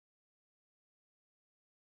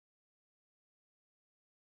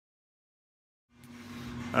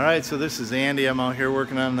Alright, so this is Andy. I'm out here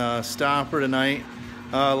working on the Stomper tonight.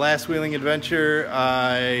 Last wheeling adventure,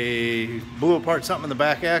 I blew apart something in the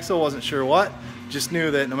back axle, wasn't sure what. Just knew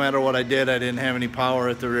that no matter what I did, I didn't have any power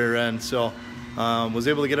at the rear end. So was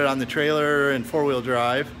able to get it on the trailer and four-wheel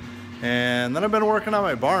drive. And then I've been working on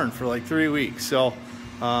my barn for like 3 weeks. So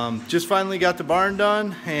just finally got the barn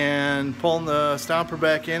done, and pulling the Stomper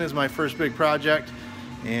back in is my first big project,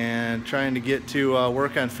 and trying to get to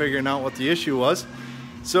work on figuring out what the issue was.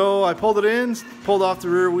 So I pulled it in, pulled off the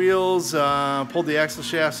rear wheels, pulled the axle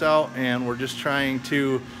shafts out, and we're just trying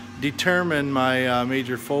to determine my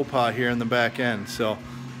major faux pas here in the back end. So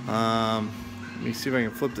let me see if I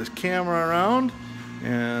can flip this camera around,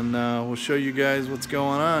 and we'll show you guys what's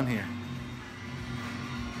going on here.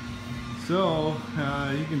 So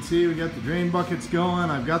you can see we got the drain buckets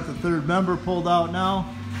going. I've got the third member pulled out now.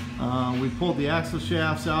 We pulled the axle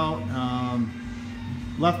shafts out.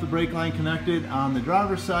 Left the brake line connected on the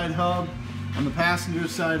driver's side hub. On the passenger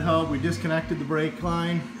side hub, we disconnected the brake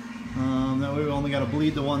line. That way we only got to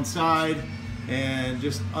bleed to one side, and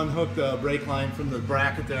just unhook the brake line from the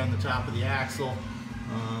bracket there on the top of the axle.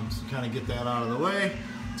 So kind of get that out of the way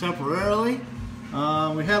temporarily.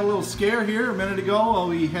 We had a little scare here a minute ago while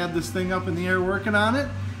we had this thing up in the air working on it.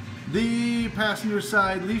 The passenger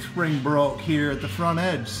side leaf spring broke here at the front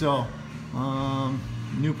edge, so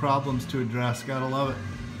new problems to address. Gotta love it.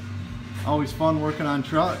 Always fun working on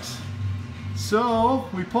trucks. So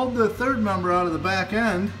we pulled the third member out of the back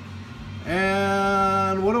end,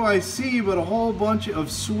 and what do I see but a whole bunch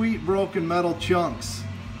of sweet broken metal chunks.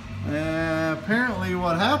 Apparently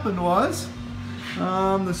what happened was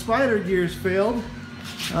the spider gears failed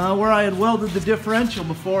where I had welded the differential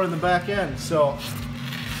before in the back end. So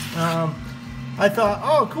I thought,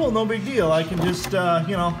 oh cool, no big deal, I can just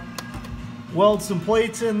you know, weld some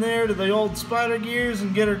plates in there to the old spider gears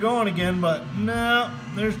and get her going again. But no,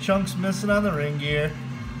 there's chunks missing on the ring gear.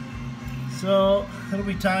 So it'll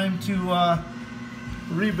be time to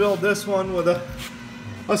rebuild this one with a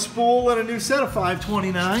spool and a new set of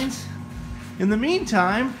 529s. In the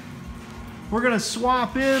meantime, we're gonna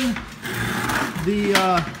swap in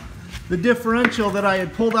the differential that I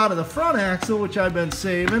had pulled out of the front axle, which I've been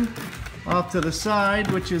saving off to the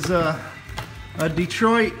side, which is a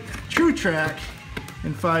Detroit True Track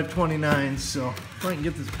in 529s. So if I can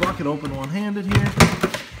get this bucket open one-handed here,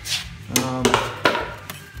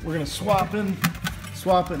 we're gonna swap in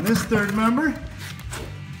this third member.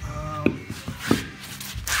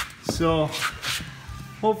 So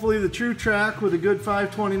hopefully the True Track with a good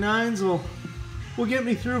 529s will get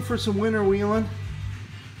me through for some winter wheeling,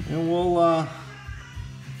 and we'll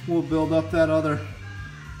build up that other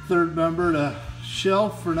third member to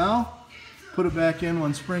shelf for now. Put it back in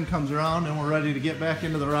when spring comes around and we're ready to get back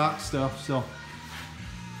into the rock stuff. So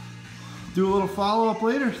do a little follow-up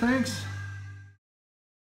later. Thanks.